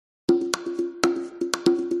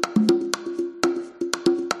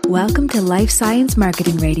Welcome to Life Science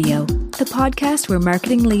Marketing Radio, the podcast where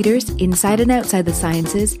marketing leaders inside and outside the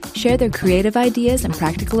sciences share their creative ideas and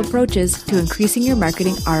practical approaches to increasing your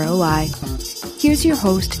marketing ROI. Here's your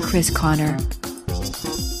host, Chris Connor.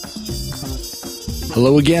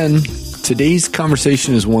 Hello again. Today's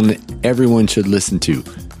conversation is one that everyone should listen to.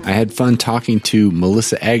 I had fun talking to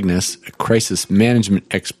Melissa Agnes, a crisis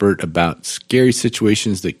management expert, about scary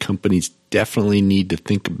situations that companies definitely need to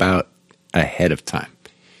think about ahead of time.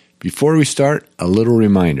 Before we start, a little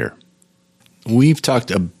reminder. We've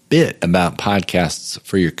talked a bit about podcasts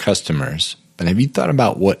for your customers, but have you thought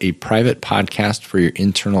about what a private podcast for your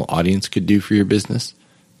internal audience could do for your business?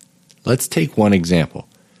 Let's take one example.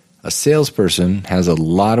 A salesperson has a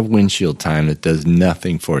lot of windshield time that does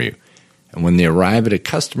nothing for you. And when they arrive at a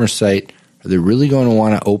customer site, are they really going to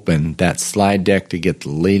want to open that slide deck to get the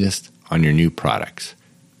latest on your new products?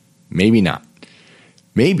 Maybe not.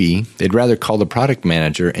 Maybe they'd rather call the product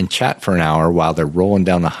manager and chat for an hour while they're rolling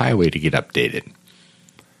down the highway to get updated.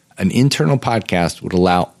 An internal podcast would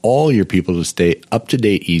allow all your people to stay up to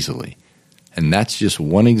date easily. And that's just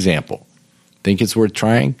one example. Think it's worth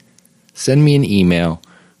trying? Send me an email,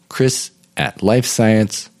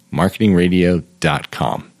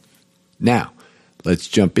 chris@lifesciencemarketingradio.com. Now, let's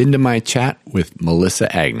jump into my chat with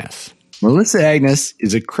Melissa Agnes. Melissa Agnes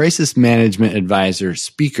is a crisis management advisor,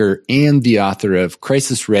 speaker, and the author of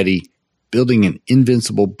Crisis Ready, Building an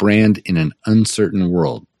Invincible Brand in an Uncertain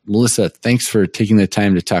World. Melissa, thanks for taking the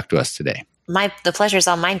time to talk to us today. The pleasure's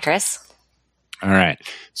all mine, Chris. All right.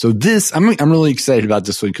 So I'm really excited about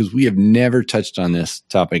this one because we have never touched on this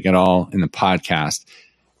topic at all in the podcast.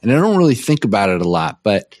 And I don't really think about it a lot,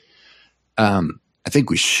 but I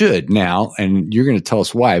think we should now, and you're going to tell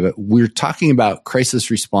us why, but we're talking about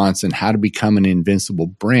crisis response and how to become an invincible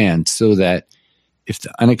brand so that if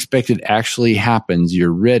the unexpected actually happens,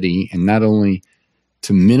 you're ready, and not only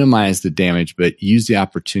to minimize the damage, but use the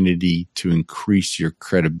opportunity to increase your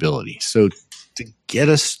credibility. So to get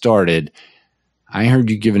us started, I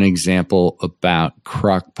heard you give an example about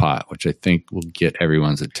Crock-Pot, which I think will get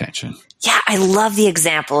everyone's attention. Yeah, I love the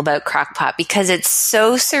example about Crock-Pot because it's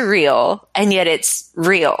so surreal and yet it's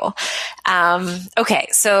real. Okay,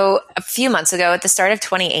 so a few months ago at the start of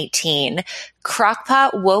 2018,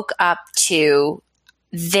 Crock-Pot woke up to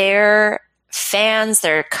their fans,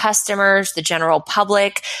 their customers, the general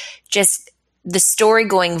public, just the story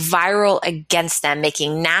going viral against them,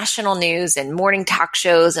 making national news and morning talk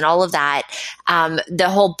shows and all of that. The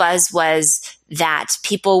whole buzz was that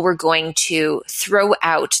people were going to throw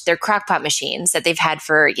out their Crock-Pot machines that they've had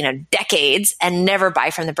for, decades and never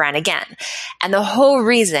buy from the brand again. And the whole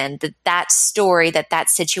reason that story,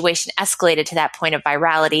 that situation escalated to that point of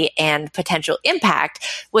virality and potential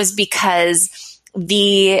impact was because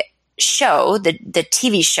the show, the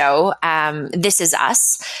TV show, This Is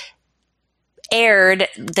Us, aired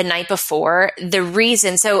the night before. The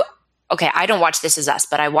reason, I don't watch This Is Us,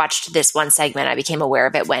 but I watched this one segment. I became aware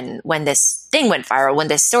of it when this thing went viral, when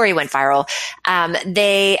this story went viral.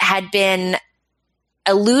 They had been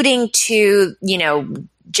alluding to,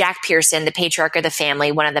 Jack Pearson, the patriarch of the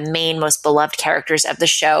family, one of the main, most beloved characters of the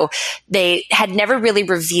show. They had never really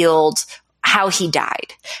revealed how he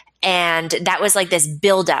died. And that was like this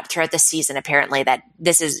buildup throughout the season, apparently, that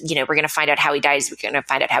this is, we're going to find out how he dies. We're going to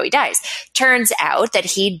find out how he dies. Turns out that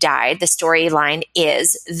he died. The storyline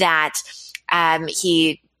is that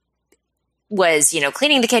he was,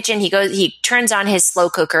 cleaning the kitchen. He turns on his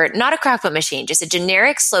slow cooker, not a Crock-Pot machine, just a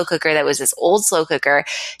generic slow cooker that was this old slow cooker.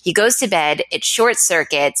 He goes to bed. It short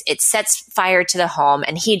circuits. It sets fire to the home,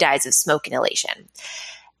 and he dies of smoke inhalation.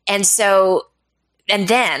 And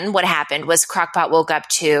then what happened was Crock-Pot woke up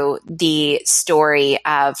to the story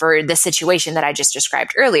or the situation that I just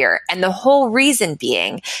described earlier. And the whole reason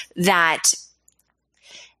being that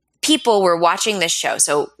people were watching this show.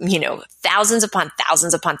 So, thousands upon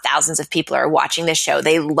thousands upon thousands of people are watching this show.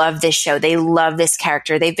 They love this show. They love this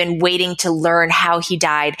character. They've been waiting to learn how he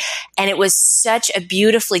died. And it was such a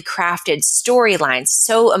beautifully crafted storyline,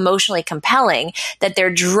 so emotionally compelling that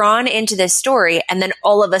they're drawn into this story. And then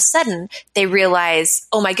all of a sudden they realize,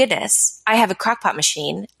 oh my goodness, I have a Crock-Pot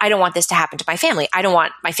machine. I don't want this to happen to my family. I don't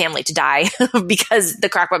want my family to die because the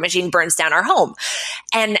Crock-Pot machine burns down our home.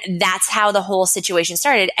 And that's how the whole situation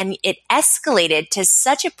started. And it escalated to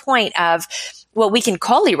such a point of what we can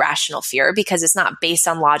call irrational fear because it's not based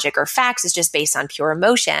on logic or facts. It's just based on pure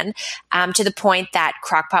emotion, to the point that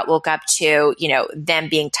Crock-Pot woke up to, them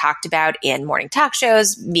being talked about in morning talk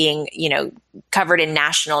shows, being, covered in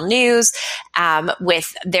national news,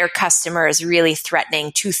 with their customers really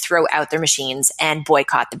threatening to throw out their machines and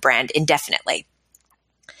boycott the brand indefinitely.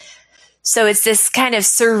 So it's this kind of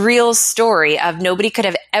surreal story of nobody could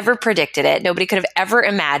have ever predicted it. Nobody could have ever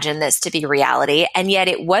imagined this to be reality. And yet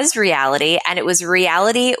it was reality, and it was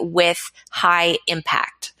reality with high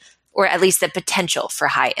impact, or at least the potential for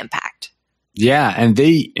high impact. Yeah. And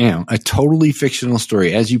a totally fictional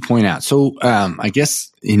story, as you point out. So I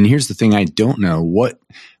guess, and here's the thing I don't know, what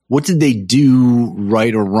did they do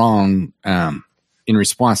right or wrong in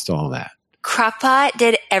response to all that? Crock-Pot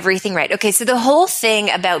did everything right. Okay, so the whole thing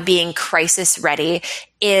about being crisis ready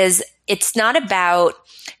is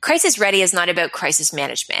crisis ready is not about crisis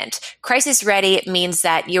management. Crisis ready means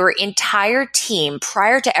that your entire team,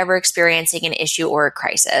 prior to ever experiencing an issue or a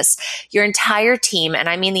crisis, your entire team, and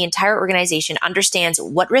I mean the entire organization, understands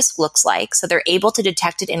what risk looks like. So they're able to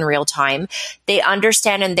detect it in real time. They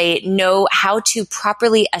understand and they know how to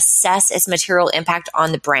properly assess its material impact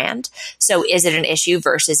on the brand. So is it an issue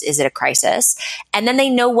versus is it a crisis? And then they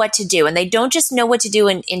know what to do. And they don't just know what to do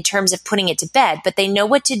in terms of putting it to bed, but they know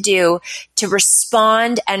what to do to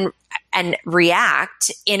respond and react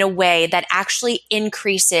in a way that actually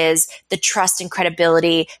increases the trust and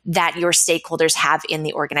credibility that your stakeholders have in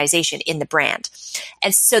the organization, in the brand.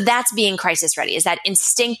 And so that's being crisis ready, is that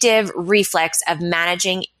instinctive reflex of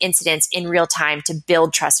managing incidents in real time to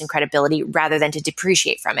build trust and credibility rather than to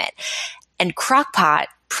depreciate from it. And Crock-Pot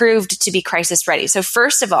proved to be crisis ready. So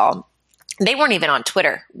first of all, they weren't even on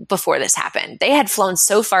Twitter before this happened. They had flown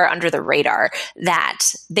so far under the radar that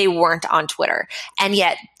they weren't on Twitter. And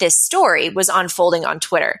yet this story was unfolding on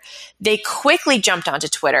Twitter. They quickly jumped onto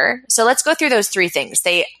Twitter. So let's go through those three things.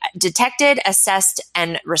 They detected, assessed,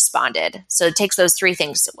 and responded. So it takes those three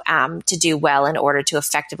things to do well in order to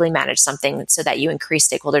effectively manage something so that you increase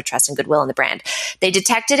stakeholder trust and goodwill in the brand. They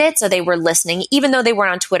detected it, so they were listening. Even though they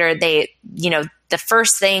weren't on Twitter, the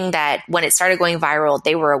first thing that when it started going viral,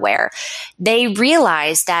 they were aware. They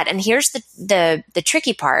realized that, and here's the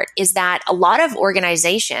tricky part, is that a lot of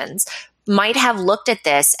organizations might have looked at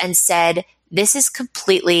this and said, this is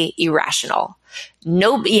completely irrational.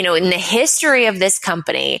 No, in the history of this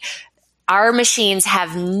company, our machines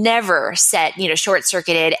have never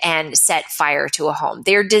short-circuited and set fire to a home.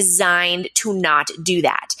 They're designed to not do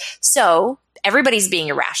that. So everybody's being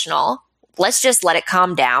irrational. Let's just let it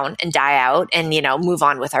calm down and die out and, move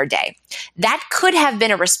on with our day. That could have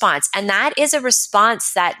been a response. And that is a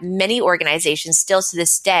response that many organizations still to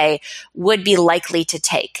this day would be likely to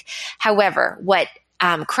take. However, what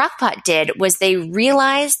Crock-Pot did was they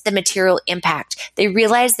realized the material impact. They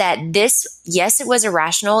realized that yes, it was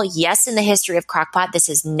irrational. Yes, in the history of Crock-Pot, this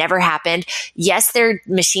has never happened. Yes, their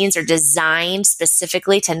machines are designed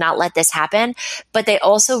specifically to not let this happen. But they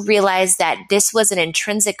also realized that this was an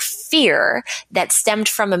intrinsic fear that stemmed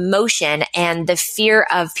from emotion and the fear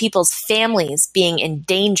of people's families being in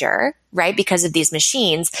danger, right, because of these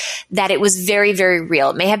machines, that it was very, very real.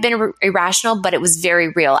 It may have been irrational, but it was very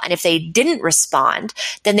real. And if they didn't respond,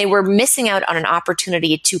 then they were missing out on an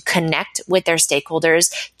opportunity to connect with their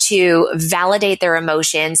stakeholders, to validate their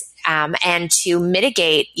emotions, and to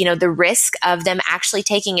mitigate, the risk of them actually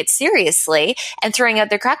taking it seriously and throwing out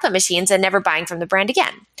their Crock-Pot machines and never buying from the brand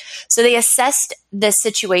again. So they assessed the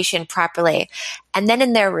situation properly. And then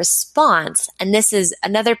in their response, and this is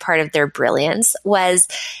another part of their brilliance, was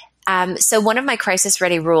so one of my crisis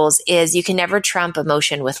ready rules is you can never trump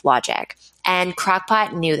emotion with logic. And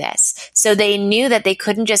Crock-Pot knew this. So they knew that they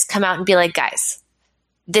couldn't just come out and be like, guys,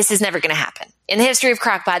 this is never going to happen. In the history of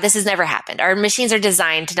Crock-Pot, this has never happened. Our machines are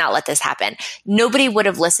designed to not let this happen. Nobody would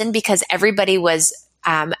have listened because everybody was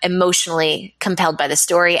emotionally compelled by the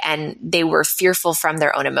story and they were fearful from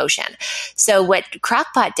their own emotion. So what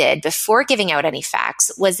Crock-Pot did before giving out any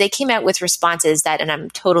facts was they came out with responses that, and I'm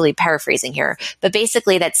totally paraphrasing here, but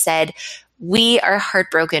basically that said, we are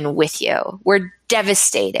heartbroken with you. We're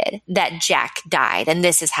devastated that Jack died, and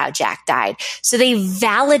this is how Jack died. So they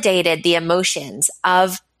validated the emotions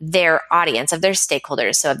of their audience, of their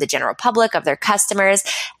stakeholders, so of the general public, of their customers,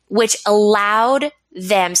 which allowed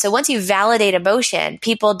them. So once you validate emotion,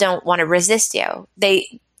 people don't want to resist you.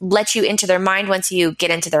 They let you into their mind once you get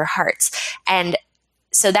into their hearts. And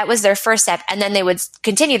so that was their first step. And then they would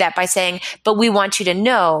continue that by saying, but we want you to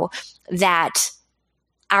know that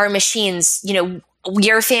our machines,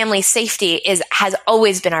 your family's safety has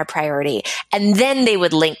always been our priority. And then they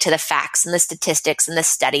would link to the facts and the statistics and the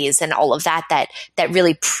studies and all of that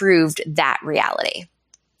really proved that reality.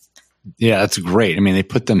 Yeah, that's great. I mean, they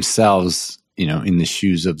put themselves, in the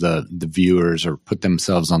shoes of the viewers, or put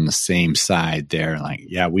themselves on the same side there. Like,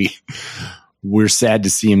 yeah, we're sad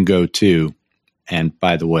to see him go too. And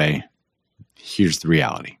by the way, here's the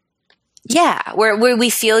reality. Yeah, where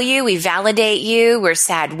we feel you, we validate you, we're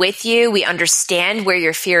sad with you, we understand where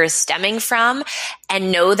your fear is stemming from,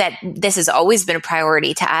 and know that this has always been a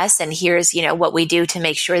priority to us. And here's, what we do to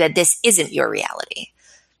make sure that this isn't your reality.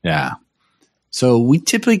 Yeah. So we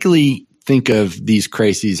typically think of these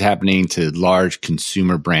crises happening to large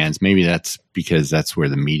consumer brands. Maybe that's because that's where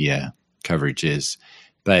the media coverage is.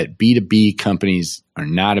 But B2B companies are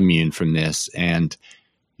not immune from this. And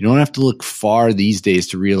you don't have to look far these days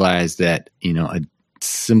to realize that,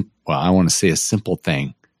 I want to say a simple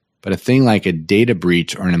thing, but a thing like a data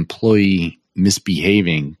breach or an employee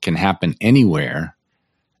misbehaving can happen anywhere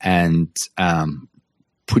and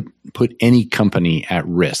put any company at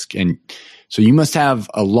risk. And so you must have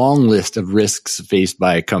a long list of risks faced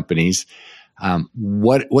by companies.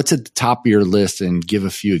 What's at the top of your list, and give a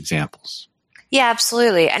few examples? Yeah,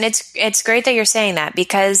 absolutely. And it's great that you're saying that,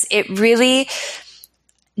 because it really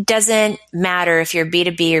doesn't matter if you're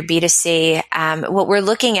B2B or B2C. What we're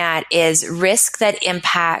looking at is risk that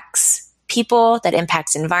impacts people, that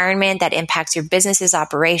impacts environment, that impacts your business's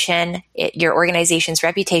operation, your organization's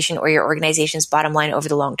reputation, or your organization's bottom line over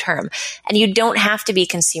the long term. And you don't have to be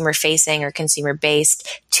consumer facing or consumer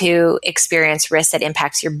based to experience risk that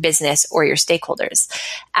impacts your business or your stakeholders.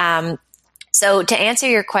 So to answer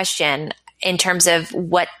your question, in terms of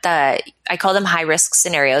I call them high risk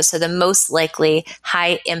scenarios. So the most likely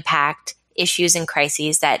high impact issues and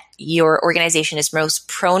crises that your organization is most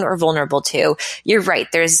prone or vulnerable to. You're right.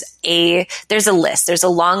 There's a list. There's a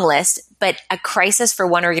long list, but a crisis for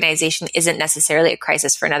one organization isn't necessarily a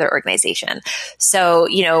crisis for another organization. So,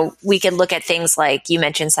 we could look at things like you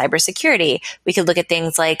mentioned cybersecurity. We could look at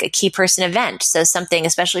things like a key person event. So something,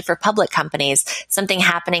 especially for public companies, something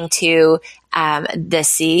happening to the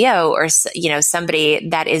CEO or, somebody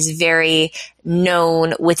that is very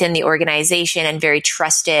known within the organization and very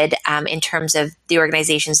trusted in terms of the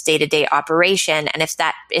organization's day-to-day operation. And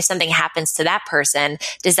if something happens to that person,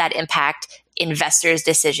 does that impact investors'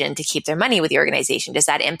 decision to keep their money with the organization? Does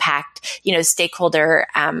that impact, stakeholder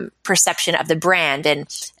perception of the brand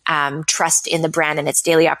and trust in the brand and its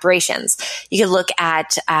daily operations? You could look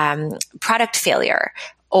at product failure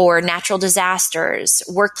or natural disasters,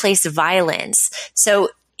 workplace violence. So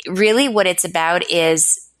really what it's about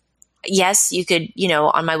is, yes, you could,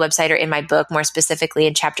 on my website or in my book, more specifically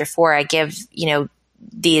in chapter 4, I give,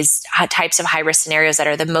 these types of high risk scenarios that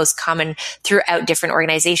are the most common throughout different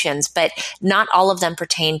organizations, but not all of them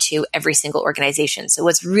pertain to every single organization. So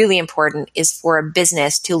what's really important is for a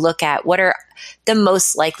business to look at what are the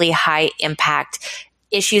most likely high impact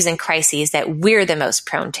issues and crises that we're the most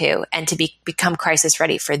prone to, and to become crisis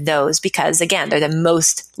ready for those, because again, they're the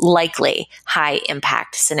most likely high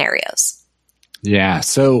impact scenarios. Yeah.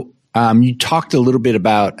 So you talked a little bit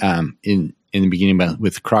about in the beginning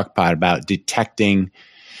with Crock-Pot about detecting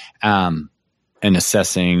and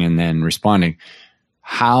assessing and then responding.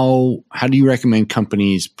 How do you recommend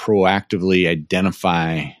companies proactively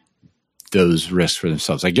identify those risks for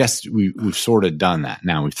themselves? I guess we've sort of done that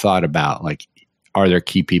now. We've thought about, like, are there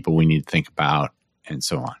key people we need to think about, and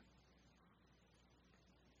so on.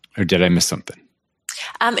 Or did I miss something?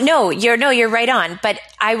 No, you're right on. But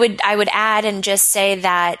I would add and just say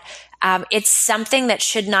that it's something that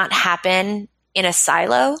should not happen in a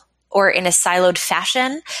silo or in a siloed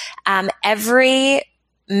fashion. Every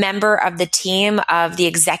member of the team, of the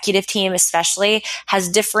executive team especially, has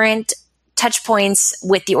different touch points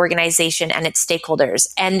with the organization and its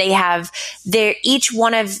stakeholders. And each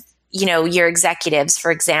one of your executives,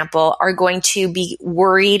 for example, are going to be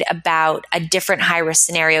worried about a different high risk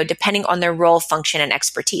scenario depending on their role, function, and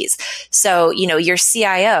expertise. So, your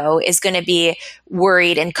CIO is going to be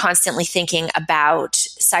worried and constantly thinking about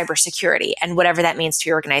cybersecurity and whatever that means to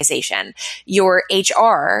your organization. Your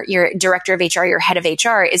HR, your director of HR, your head of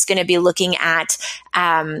HR is going to be looking at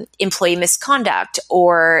employee misconduct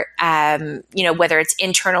or, whether it's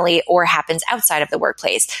internally or happens outside of the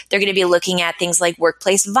workplace. They're going to be looking at things like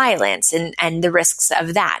workplace violence and the risks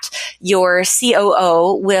of that. Your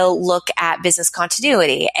COO will look at business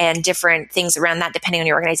continuity and different things around that depending on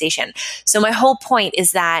your organization. So my whole point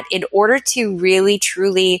is that in order to really,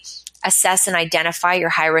 truly assess and identify your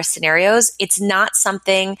high risk scenarios, it's not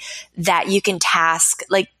something that you can task,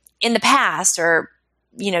 like in the past, or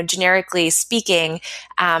generically speaking,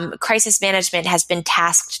 crisis management has been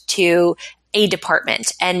tasked to a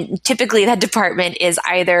department. And typically that department is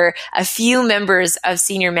either a few members of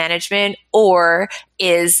senior management or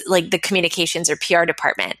is like the communications or PR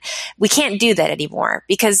department. We can't do that anymore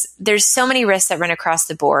because there's so many risks that run across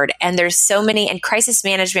the board, and there's so many, and crisis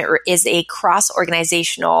management is a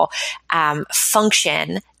cross-organizational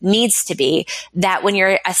function, needs to be, that when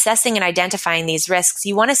you're assessing and identifying these risks,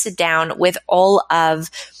 you want to sit down with all of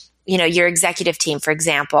your executive team, for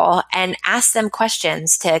example, and ask them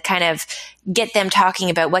questions to kind of get them talking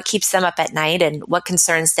about what keeps them up at night and what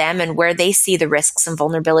concerns them and where they see the risks and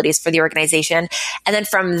vulnerabilities for the organization. And then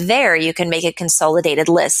from there, you can make a consolidated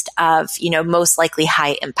list of, most likely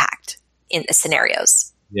high impact in the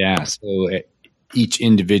scenarios. Yeah. So each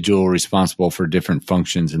individual responsible for different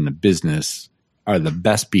functions in the business are the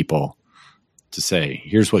best people to say,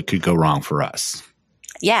 here's what could go wrong for us.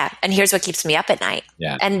 Yeah. And here's what keeps me up at night.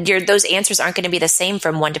 Yeah. And those answers aren't going to be the same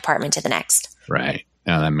from one department to the next. Right.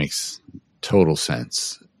 Now that makes total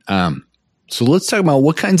sense. So let's talk about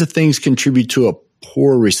what kinds of things contribute to a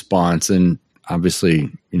poor response and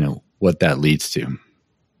obviously, what that leads to.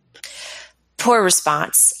 Poor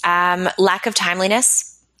response, lack of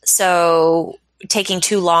timeliness. So taking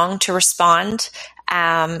too long to respond,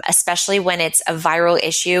 especially when it's a viral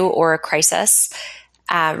issue or a crisis.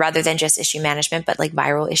 Rather than just issue management, but like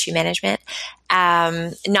viral issue management,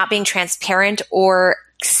 not being transparent or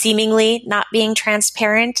seemingly not being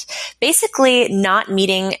transparent, basically not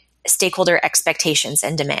meeting stakeholder expectations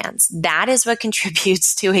and demands. That is what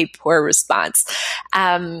contributes to a poor response.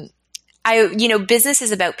 Business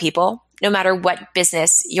is about people. No matter what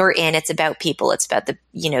business you're in, it's about people. It's about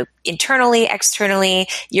internally, externally.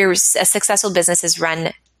 A successful business is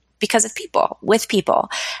run because of people, with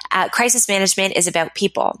people. Crisis management is about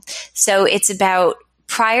people. So it's about,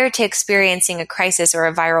 prior to experiencing a crisis or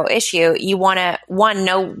a viral issue, you want to, one,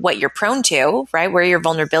 know what you're prone to, right? Where your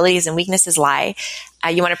vulnerabilities and weaknesses lie.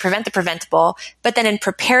 You want to prevent the preventable. But then in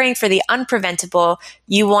preparing for the unpreventable,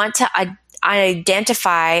 you want to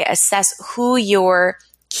identify, assess who your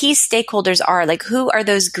key stakeholders are. Like, who are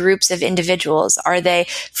those groups of individuals? Are they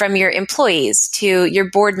from your employees to your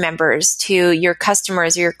board members to your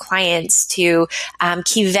customers or your clients to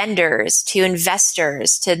key vendors to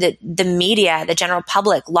investors to the media, the general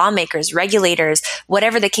public, lawmakers, regulators,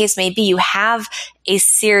 whatever the case may be? You have a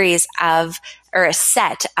series of, or a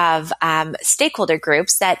set of stakeholder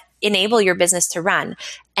groups that enable your business to run.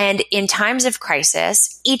 And in times of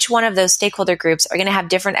crisis, each one of those stakeholder groups are going to have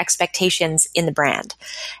different expectations in the brand.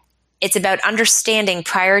 It's about understanding,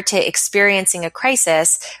 prior to experiencing a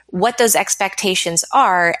crisis, what those expectations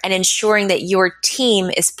are and ensuring that your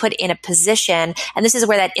team is put in a position. And this is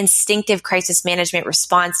where that instinctive crisis management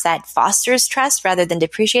response that fosters trust rather than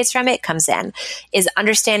depreciates from it comes in, is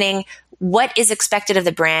understanding what is expected of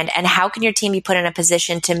the brand and how can your team be put in a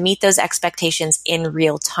position to meet those expectations in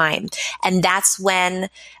real time. And that's when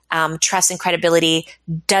trust and credibility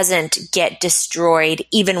doesn't get destroyed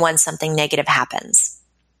even when something negative happens.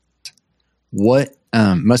 What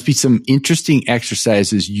must be some interesting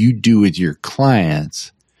exercises you do with your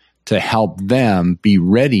clients to help them be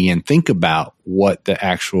ready and think about what the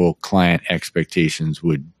actual client expectations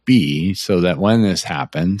would be, so that when this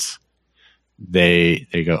happens, they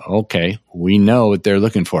go, okay, we know what they're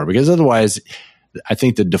looking for. Because otherwise, I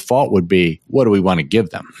think the default would be, what do we want to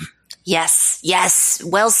give them? Yes.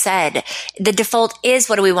 Well said. The default is,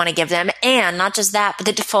 what do we want to give them? And not just that, but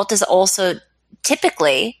the default is also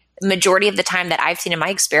typically, majority of the time that I've seen in my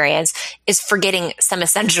experience, is forgetting some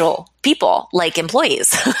essential people like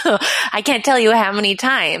employees. I can't tell you how many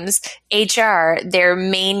times HR, their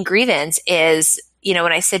main grievance is,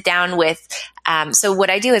 when I sit down with, so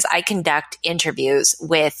what I do is I conduct interviews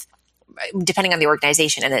with, depending on the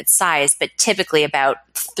organization and its size, but typically about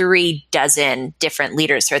 36 different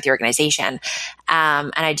leaders throughout the organization.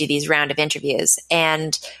 And I do these round of interviews.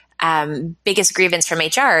 And biggest grievance from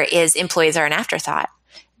HR is employees are an afterthought.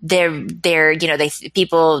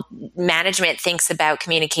 Management thinks about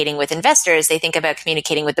communicating with investors. They think about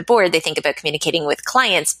communicating with the board. They think about communicating with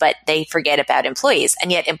clients, but they forget about employees.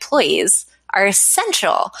 And yet employees are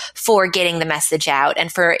essential for getting the message out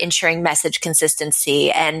and for ensuring message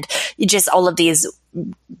consistency and just all of these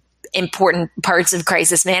important parts of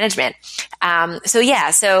crisis management. So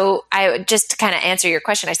I just to kind of answer your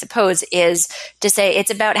question, I suppose, is to say it's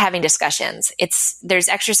about having discussions. There's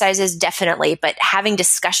exercises, definitely, but having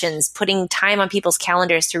discussions, putting time on people's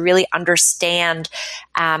calendars to really understand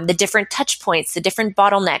the different touch points, the different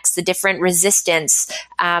bottlenecks, the different resistance,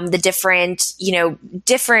 the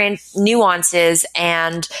different nuances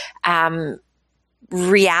and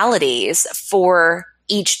realities for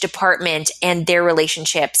each department and their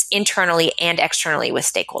relationships internally and externally with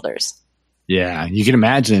stakeholders. Yeah, you can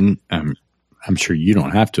imagine. I'm sure you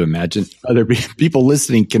don't have to imagine. Other people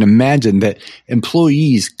listening can imagine that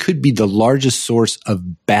employees could be the largest source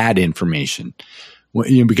of bad information,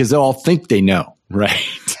 because they'll all think they know, right?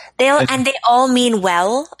 They all mean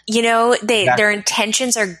well. Exactly. Their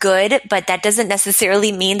intentions are good, but that doesn't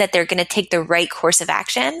necessarily mean that they're going to take the right course of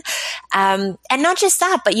action. And not just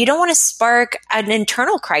that, but you don't want to spark an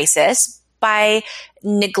internal crisis by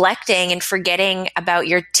neglecting and forgetting about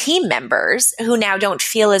your team members who now don't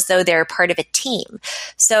feel as though they're part of a team.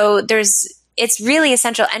 So it's really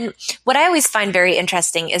essential. And what I always find very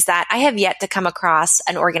interesting is that I have yet to come across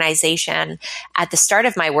an organization at the start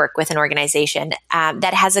of my work with an organization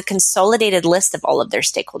that has a consolidated list of all of their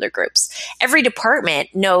stakeholder groups. Every department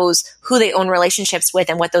knows who they own relationships with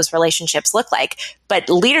and what those relationships look like. But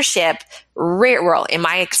leadership, well, in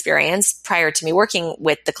my experience, prior to me working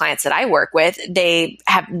with the clients that I work with, they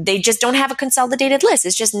just don't have a consolidated list.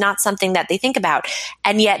 It's just not something that they think about.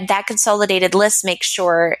 And yet that consolidated list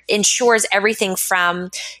ensures everything from,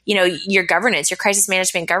 your governance, your crisis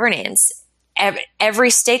management governance.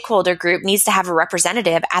 Every stakeholder group needs to have a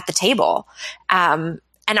representative at the table. And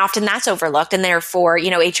often that's overlooked. And therefore,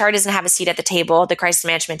 HR doesn't have a seat at the table, the crisis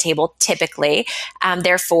management table, typically.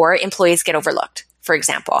 Therefore, employees get overlooked, for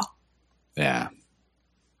example. Yeah.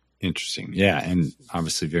 Interesting. Yeah. And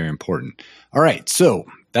obviously very important. All right. So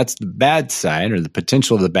that's the bad side, or the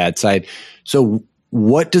potential of the bad side. So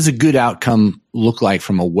what does a good outcome look like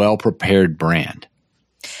from a well-prepared brand?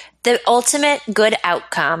 The ultimate good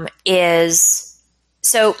outcome is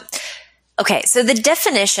so the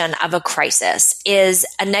definition of a crisis is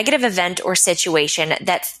a negative event or situation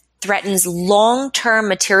that threatens long-term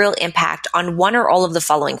material impact on one or all of the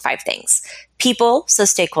following 5 things: people, so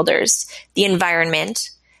stakeholders, the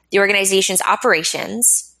environment, the organization's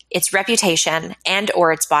operations, its reputation, and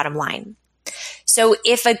or its bottom line. So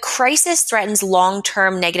if a crisis threatens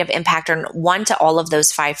long-term negative impact on one to all of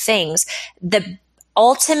those 5 things, the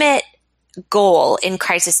ultimate goal in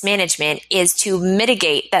crisis management is to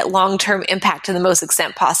mitigate that long-term impact to the most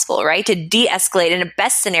extent possible, right? To de-escalate. In a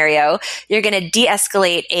best scenario, you're going to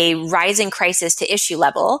de-escalate a rising crisis to issue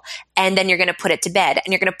level, and then you're going to put it to bed.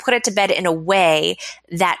 And you're going to put it to bed in a way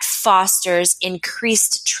that fosters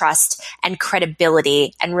increased trust and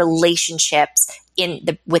credibility and relationships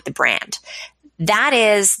with the brand.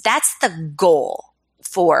 That's the goal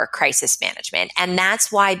for crisis management. And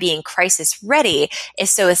that's why being crisis ready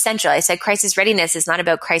is so essential. I said crisis readiness is not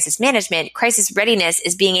about crisis management. Crisis readiness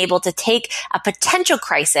is being able to take a potential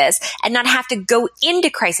crisis and not have to go into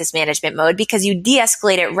crisis management mode, because you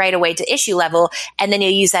de-escalate it right away to issue level, and then you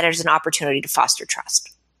use that as an opportunity to foster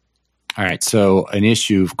trust. All right. So an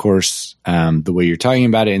issue, of course, the way you're talking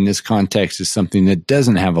about it in this context, is something that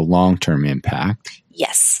doesn't have a long-term impact.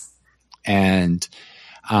 Yes. And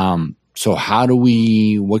so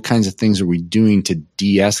what kinds of things are we doing to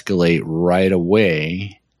de-escalate right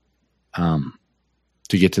away to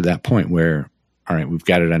get to that point where, all right, we've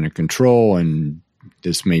got it under control, and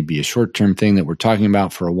this may be a short-term thing that we're talking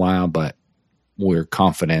about for a while, but we're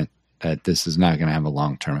confident that this is not going to have a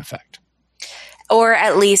long-term effect? Or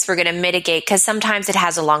at least we're going to mitigate, because sometimes it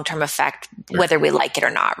has a long-term effect, whether we like it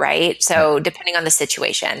or not, right? So depending on the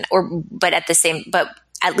situation, but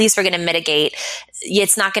at least we're going to mitigate.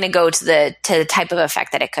 It's not going to go to the type of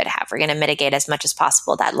effect that it could have. We're going to mitigate as much as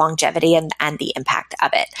possible that longevity and the impact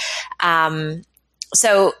of it.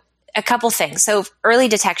 So a couple things. So early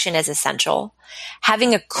detection is essential.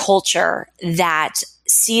 Having a culture that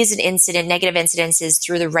sees negative incidences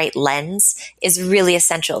through the right lens is really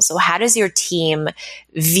essential. So how does your team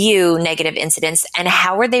view negative incidents, and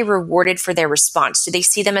how are they rewarded for their response? Do they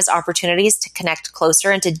see them as opportunities to connect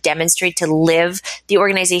closer and to demonstrate, to live the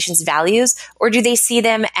organization's values? Or do they see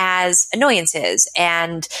them as annoyances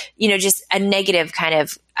and, just a negative kind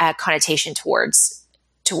of connotation towards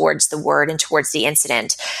the word and towards the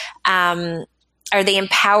incident? Are they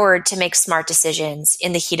empowered to make smart decisions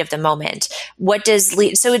in the heat of the moment?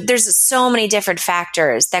 So there's so many different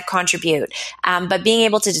factors that contribute, but being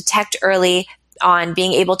able to detect early on,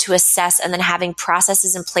 being able to assess, and then having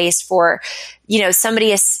processes in place for,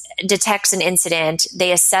 somebody detects an incident,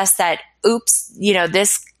 they assess that, oops,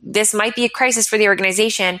 this might be a crisis for the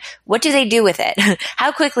organization. What do they do with it?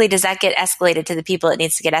 How quickly does that get escalated to the people it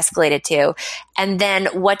needs to get escalated to? And then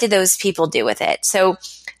what do those people do with it? So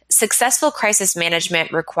successful crisis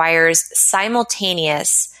management requires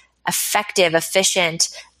simultaneous, effective, efficient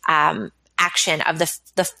action of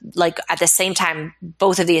at the same time,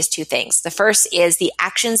 both of these 2 things. The first is the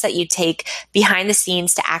actions that you take behind the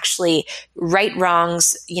scenes to actually right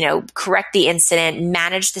wrongs, correct the incident,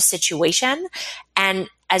 manage the situation. And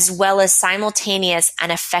as well as simultaneous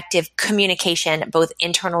and effective communication, both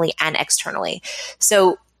internally and externally.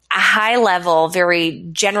 So a high level, very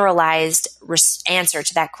generalized answer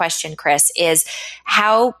to that question, Chris, is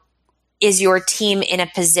how is your team in a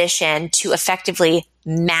position to effectively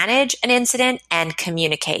manage an incident and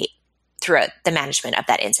communicate throughout the management of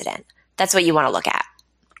that incident? That's what you want to look at.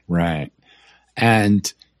 Right.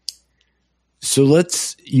 And so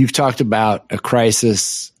you've talked about a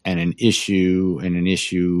crisis and an issue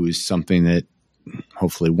is something that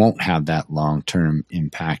hopefully won't have that long-term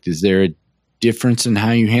impact. Is there a difference in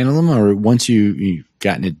how you handle them, or once you've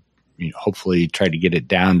gotten it, hopefully try to get it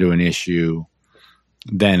down to an issue,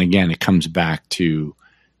 then again, it comes back to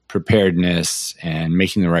preparedness and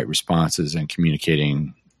making the right responses and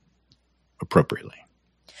communicating appropriately?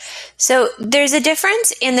 So there's a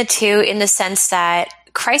difference in the two in the sense that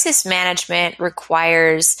crisis management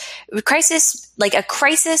requires a crisis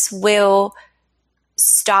will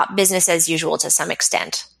stop business as usual to some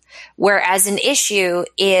extent, whereas an issue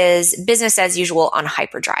is business as usual on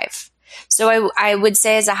hyperdrive. So I would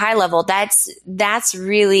say as a high level, that's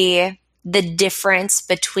really the difference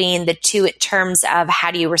between the two in terms of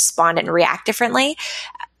how do you respond and react differently.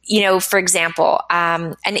 For example,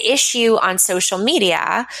 an issue on social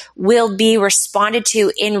media will be responded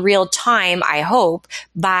to in real time, I hope,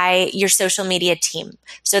 by your social media team.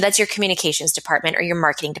 So that's your communications department or your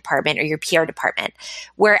marketing department or your PR department.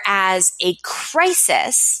 Whereas a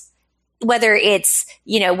crisis, whether it's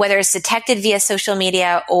detected via social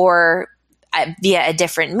media or via a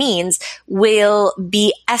different means, will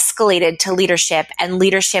be escalated to leadership, and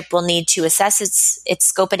leadership will need to assess its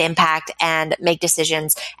scope and impact and make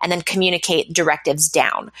decisions and then communicate directives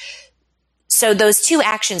down. So those two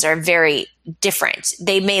actions are very different.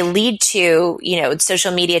 They may lead to,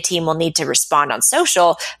 social media team will need to respond on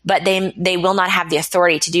social, but they will not have the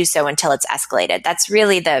authority to do so until it's escalated. That's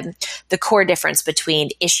really the core difference between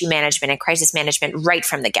issue management and crisis management right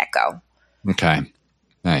from the get-go. Okay.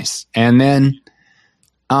 Nice. And then,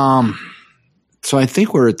 so I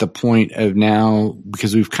think we're at the point of now,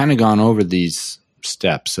 because we've kind of gone over these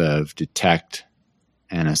steps of detect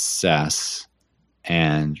and assess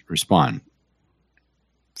and respond.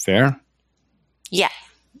 Fair? Yeah.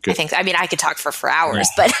 Good. I think, I could talk for hours,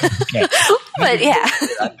 but, but yeah.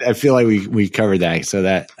 I feel like we covered that. So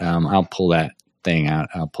that, I'll pull that thing out.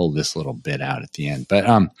 I'll pull this little bit out at the end,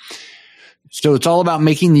 but, so it's all about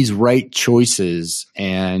making these right choices,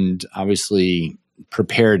 and obviously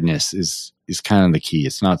preparedness is kind of the key.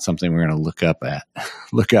 It's not something we're going to look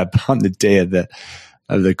up on the day of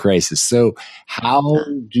the crisis. So how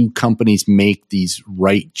do companies make these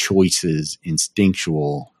right choices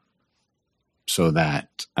instinctual so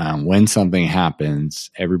that when something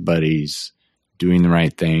happens, everybody's doing the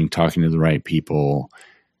right thing, talking to the right people,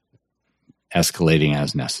 escalating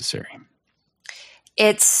as necessary?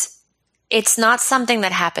 It's not something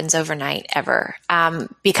that happens overnight ever.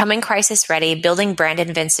 Becoming crisis ready, building brand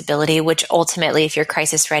invincibility, which ultimately, if you're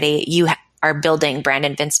crisis ready, you are building brand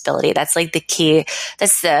invincibility. That's like the key.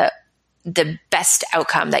 That's the best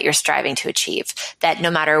outcome that you're striving to achieve. That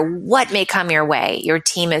no matter what may come your way, your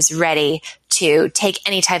team is ready to take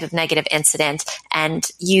any type of negative incident and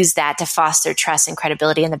use that to foster trust and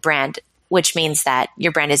credibility in the brand, which means that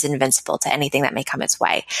your brand is invincible to anything that may come its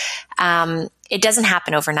way. It doesn't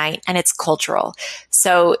happen overnight, and it's cultural.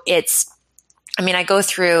 So I go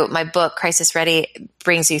through my book, Crisis Ready,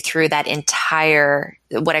 brings you through that entire,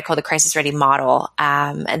 what I call the Crisis Ready model,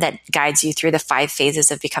 and that guides you through the 5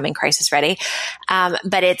 phases of becoming crisis ready.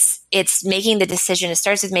 But it's making the decision. It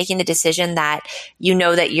starts with making the decision that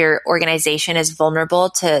that your organization is vulnerable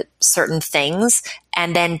to certain things,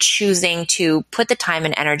 and then choosing to put the time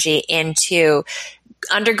and energy into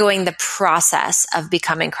undergoing the process of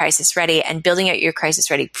becoming crisis ready and building out your crisis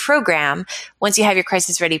ready program. Once you have your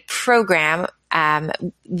crisis ready program,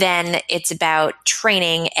 then it's about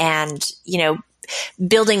training and,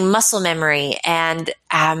 building muscle memory and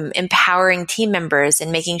empowering team members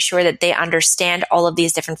and making sure that they understand all of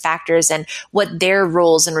these different factors and what their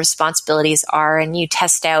roles and responsibilities are. And you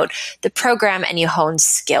test out the program and you hone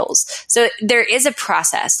skills. So there is a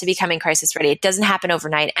process to becoming crisis ready. It doesn't happen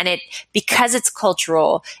overnight. And because it's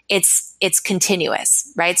cultural, it's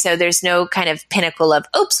continuous, right? So there's no kind of pinnacle of,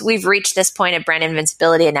 oops, we've reached this point of brand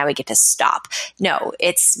invincibility and now we get to stop. No,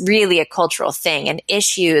 it's really a cultural thing, and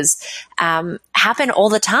issues happen all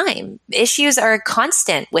the time. Issues are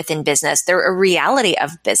constant within business. They're a reality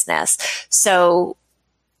of business. So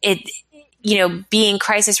being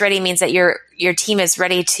crisis ready means that your team is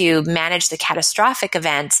ready to manage the catastrophic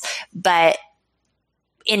events, but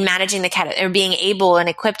in managing or being able and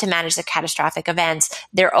equipped to manage the catastrophic events,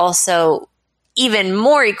 they're also even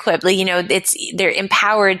more equipped. They're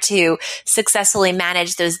empowered to successfully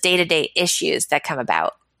manage those day-to-day issues that come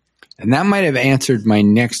about. And that might have answered my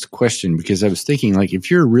next question, because I was thinking, like, if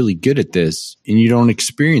you're really good at this and you don't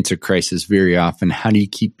experience a crisis very often, how do you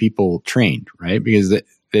keep people trained, right? Because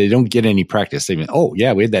they don't get any practice. They mean, oh,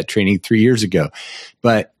 yeah, we had that training 3 years ago.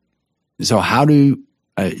 But so how do,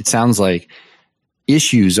 it sounds like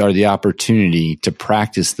issues are the opportunity to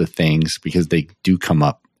practice the things, because they do come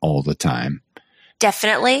up all the time.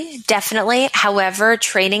 Definitely. However,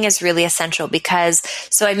 training is really essential because,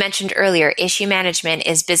 so I mentioned earlier, issue management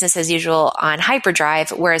is business as usual on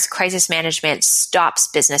hyperdrive, whereas crisis management stops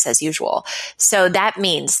business as usual. So that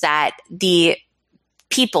means that the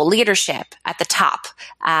people, leadership at the top,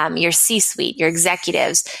 your C-suite, your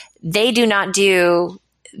executives, they do not do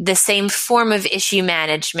the same form of issue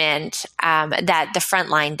management that the front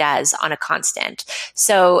line does on a constant.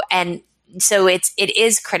 So it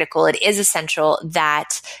is critical, it is essential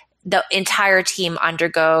that the entire team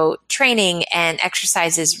undergo training and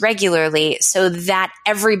exercises regularly so that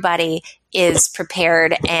everybody is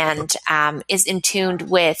prepared and is in tune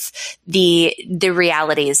with the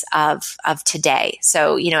realities of today.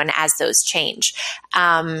 So, and as those change.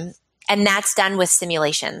 And that's done with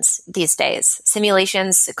simulations these days.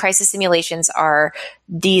 Crisis simulations are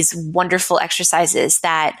these wonderful exercises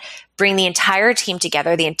that bring the entire team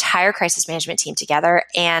together, the entire crisis management team together,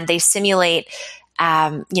 and they simulate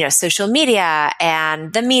social media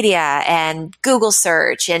and the media and Google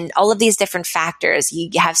search and all of these different factors. You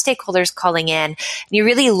have stakeholders calling in, and you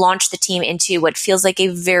really launch the team into what feels like a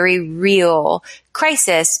very real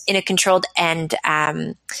crisis in a controlled and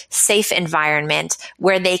safe environment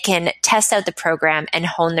where they can test out the program and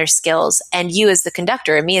hone their skills. And you as the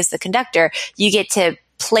conductor, and me as the conductor, you get to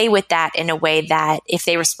play with that in a way that if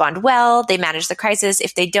they respond well, they manage the crisis.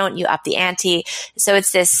 If they don't, you up the ante. So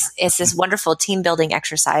it's this wonderful team building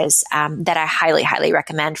exercise that I highly, highly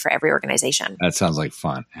recommend for every organization. That sounds like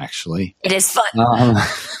fun, actually. It is fun.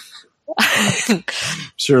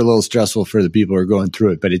 Sure, a little stressful for the people who are going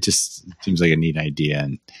through it, but it just seems like a neat idea.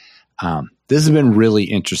 And this has been really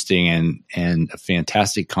interesting and a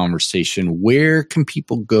fantastic conversation. Where can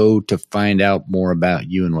people go to find out more about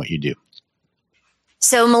you and what you do?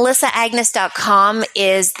 So melissaagnes.com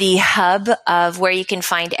is the hub of where you can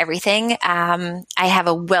find everything. I have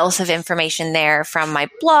a wealth of information there from my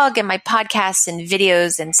blog and my podcasts and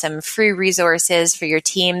videos and some free resources for your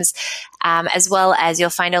teams, as well as you'll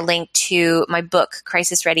find a link to my book,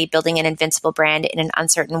 Crisis Ready, Building an Invincible Brand in an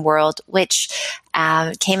Uncertain World, which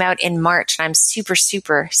came out in March. And I'm super,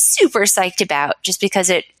 super, super psyched about, just because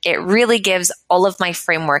it really gives all of my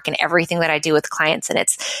framework and everything that I do with clients. And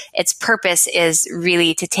its purpose is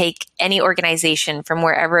really to take any organization from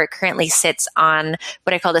wherever it currently sits on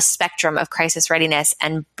what I call the spectrum of crisis readiness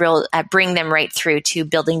and bring them right through to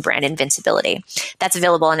building brand invincibility. That's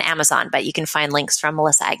available on Amazon, but you can find links from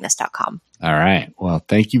melissaagnes.com. All right. Well,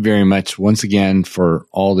 thank you very much once again for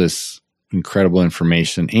all this incredible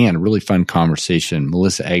information and a really fun conversation.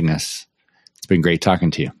 Melissa Agnes, it's been great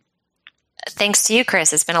talking to you. Thanks to you,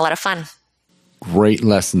 Chris. It's been a lot of fun. Great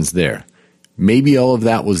lessons there. Maybe all of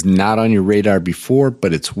that was not on your radar before,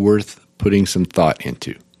 but it's worth putting some thought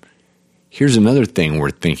into. Here's another thing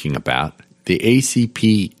worth thinking about: the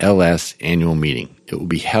ACP-LS annual meeting. It will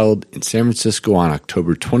be held in San Francisco on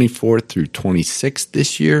October 24th through 26th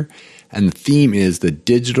this year, and the theme is the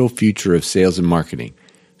digital future of sales and marketing.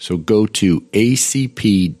 So go to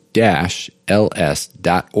acp-ls.org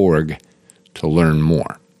to learn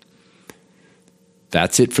more.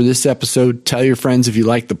 That's it for this episode. Tell your friends if you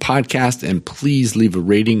like the podcast, and please leave a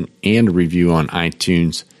rating and a review on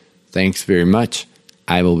iTunes. Thanks very much.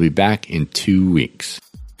 I will be back in 2 weeks.